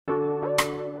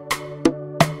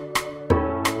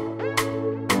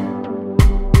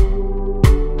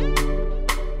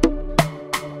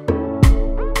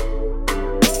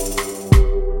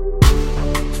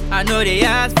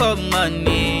ask for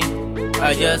money,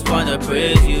 I just wanna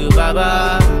praise you,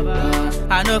 Baba.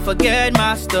 I don't forget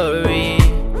my story,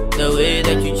 the way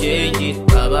that you change it,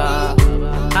 Baba.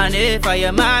 And if I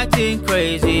am acting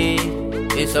crazy,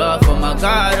 it's all for my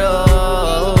God,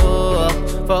 oh.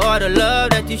 For all the love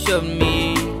that you showed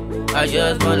me, I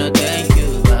just wanna thank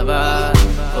you, Baba.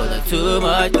 For the too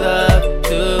much love,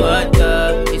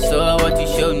 it's all what you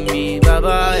showed me,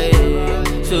 Baba, yeah.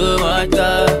 Too much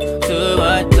love,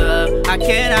 I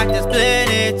cannot explain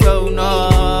it, oh no.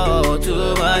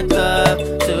 Too much love,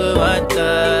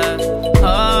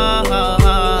 oh, oh,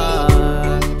 oh.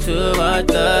 Too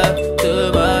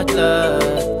much love,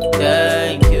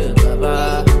 thank you,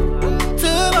 Baba.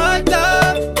 Too much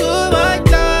love,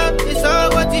 it's all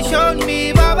what you showed me,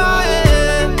 Baba,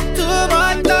 yeah. Too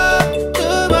much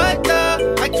love,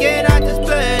 I cannot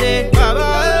explain it, Baba.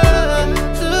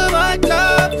 Too much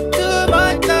love,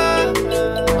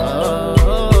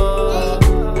 oh.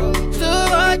 Too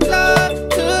much love,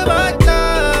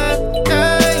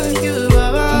 thank you,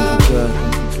 Baba.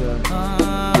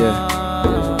 Yeah.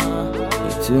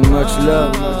 Too much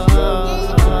love.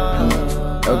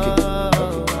 Okay.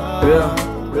 Yeah.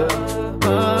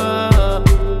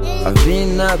 I've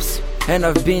been ups and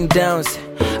I've been downs.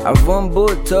 I've won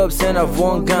both tops and I've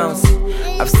won gowns.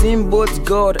 I've seen both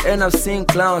God and I've seen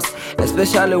clowns,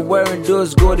 especially wearing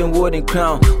those golden wooden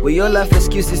crown. With your life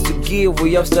excuses to give,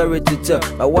 we have story to tell.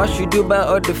 But what you do by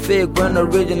all the fake when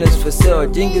original is for sale?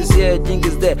 Jingles here,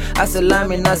 jingles there. I say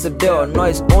lime and I say bell.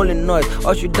 Noise, only noise.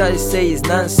 All you gotta say is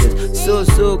nonsense. So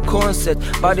concept,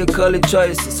 but they call it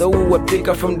choices. So we will pick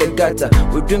up from the gutter.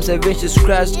 With dreams eventually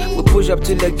scratched, we push up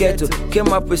to the ghetto.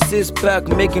 Came up with 6-pack,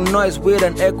 making noise with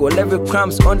an echo. Level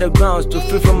crumbs on the ground to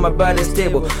free from my body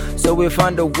stable. So we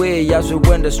found a way as we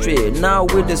went astray. Now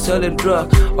with the solid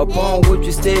drug upon which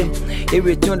we stay, it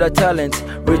retune the talent,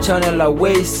 rechannel our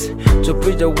ways to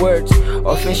preach the words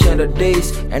of ancient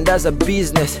days. And that's a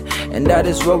business, and that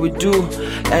is what we do.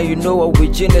 And you know what we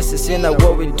genius is in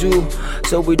what we do.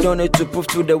 So we don't need to prove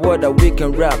to the world that we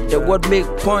can rap. The word make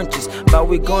punches, but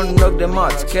we gon' knock them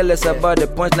out. Careless about the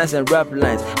punchlines and rap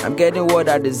lines. I'm getting what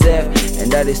I deserve,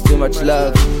 and that is too much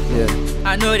love. Yeah.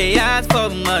 I know they ask for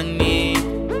money,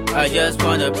 I just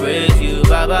wanna praise you,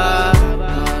 Baba.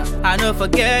 I don't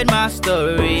forget my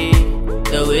story,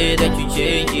 the way that you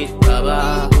change it,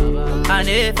 Baba. And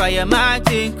if I am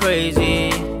acting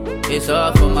crazy, it's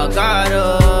all for my God,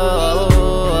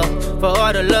 oh. For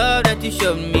all the love that you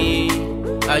showed me,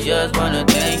 I just wanna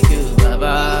thank you,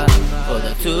 Baba. For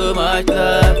the too much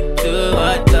love,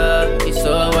 it's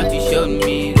all what you showed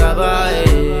me, Baba,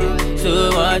 yeah. Too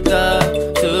much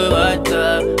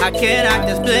love, I cannot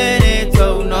explain it,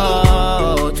 oh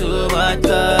no. Too much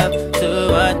love,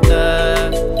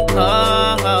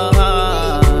 oh, oh,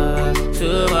 oh.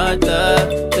 Too much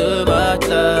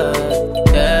love,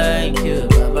 thank you,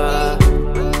 Baba.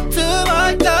 Too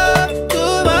much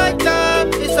love,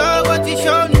 it's all what you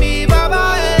showed me,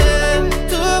 Baba, yeah.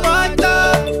 Too much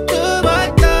love,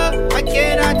 I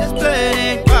cannot explain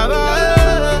it, Baba.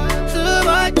 Too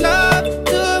much love,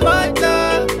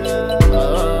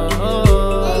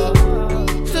 oh.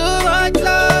 Too much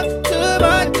love,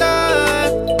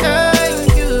 thank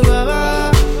you,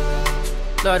 Baba.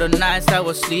 Lot of nights I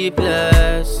was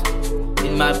sleepless,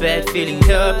 in my bed feeling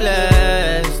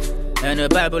helpless, and the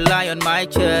Bible lie on my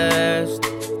chest,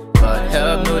 but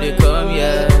help no they come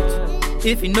yet.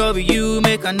 If you know be you,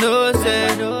 make a no say.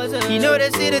 You know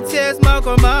they see the tears mark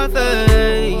on my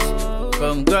face.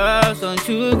 From girls on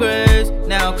true grace,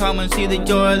 now come and see the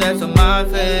joy that's on my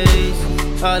face.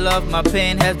 All of my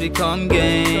pain has become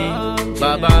gain.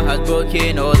 Baba has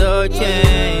broken all the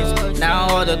chains. Now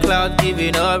all the clouds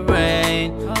giving up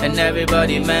rain, and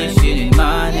everybody mentioning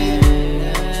my name.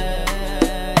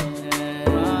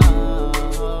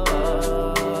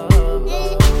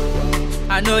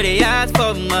 I know they ask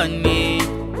for money,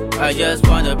 I just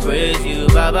wanna praise you,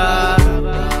 Baba.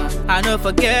 I don't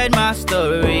forget my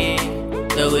story,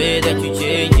 the way that you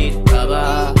change it,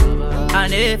 Baba.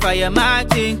 And if I am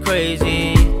acting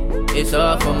crazy, it's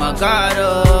all for my God,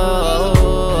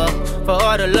 oh. For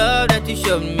all the love that you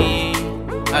showed me,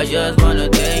 I just wanna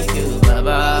thank you,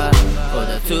 Baba. For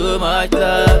the too much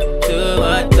love,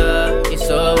 it's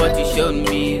all what you showed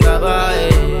me, Baba,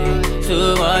 yeah.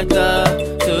 Too much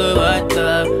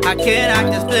love, I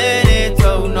cannot explain it,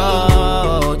 oh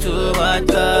no. Too much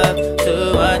love,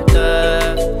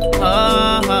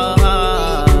 oh, oh,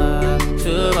 oh.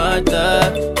 Too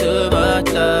much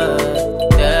love,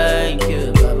 thank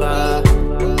you, Baba.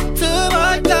 Too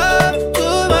much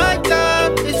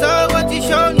love, it's all what you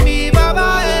showed me, Baba,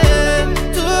 yeah.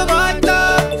 Too much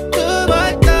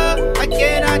love, I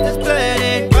cannot explain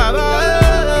it, Baba.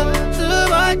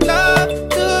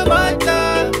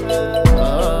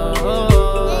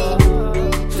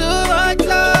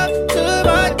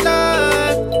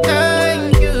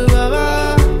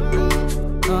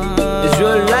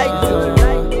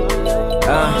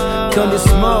 Turn this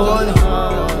small on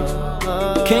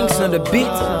it. Kings on the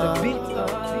beat.